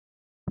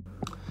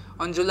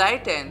On July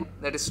 10,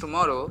 that is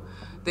tomorrow,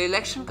 the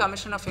Election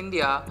Commission of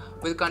India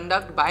will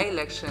conduct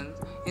by-elections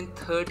in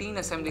 13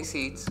 assembly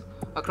seats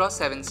across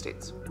 7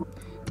 states.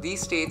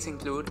 These states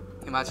include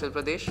Himachal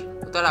Pradesh,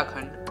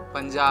 Uttarakhand,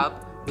 Punjab,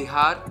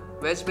 Bihar,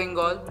 West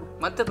Bengal,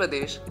 Madhya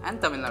Pradesh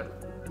and Tamil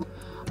Nadu.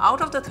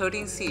 Out of the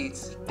 13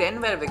 seats,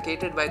 10 were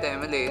vacated by the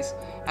MLAs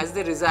as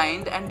they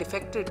resigned and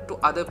defected to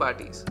other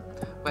parties,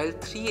 while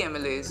 3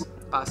 MLAs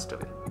passed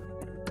away.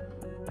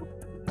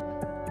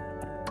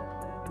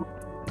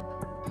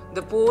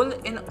 The poll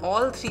in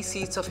all 3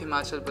 seats of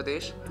Himachal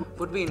Pradesh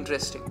would be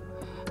interesting,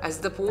 as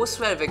the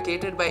posts were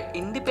vacated by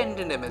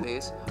independent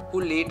MLAs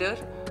who later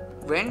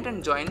went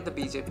and joined the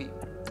BJP.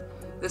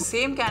 The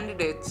same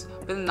candidates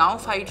will now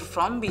fight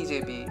from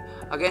BJP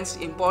against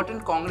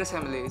important Congress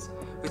MLAs,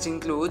 which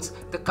includes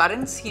the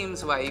current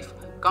CM's wife,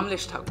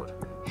 Kamlesh Thakur.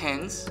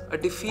 Hence, a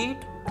defeat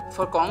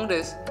for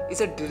Congress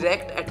is a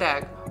direct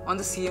attack on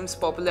the CM's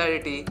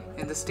popularity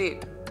in the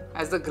state.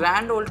 As the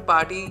grand old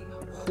party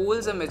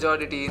holds a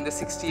majority in the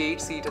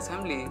 68-seat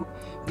assembly,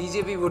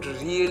 BJP would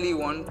really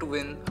want to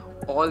win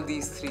all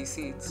these 3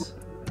 seats.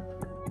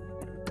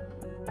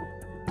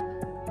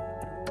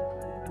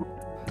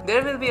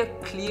 There will be a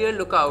clear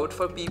lookout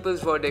for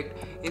people's verdict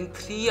in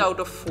 3 out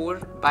of 4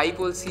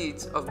 by-poll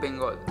seats of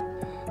Bengal.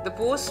 The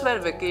posts were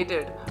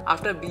vacated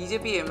after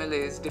BJP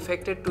MLAs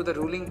defected to the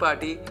ruling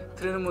party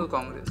Trinamool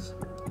Congress.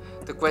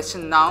 The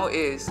question now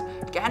is,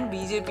 can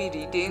BJP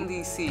retain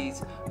these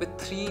seats with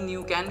 3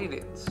 new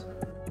candidates?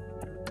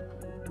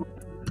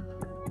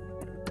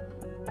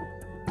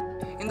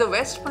 In the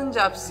West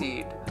Punjab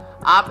seat,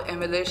 AAP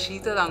MLA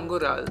Sheetal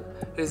Angural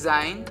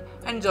resigned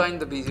and joined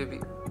the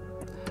BJP.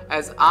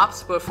 As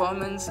AAP's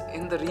performance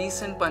in the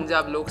recent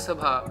Punjab Lok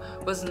Sabha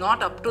was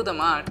not up to the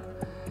mark,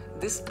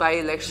 this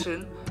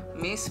by-election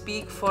may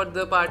speak for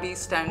the party's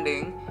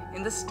standing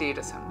in the state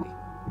assembly.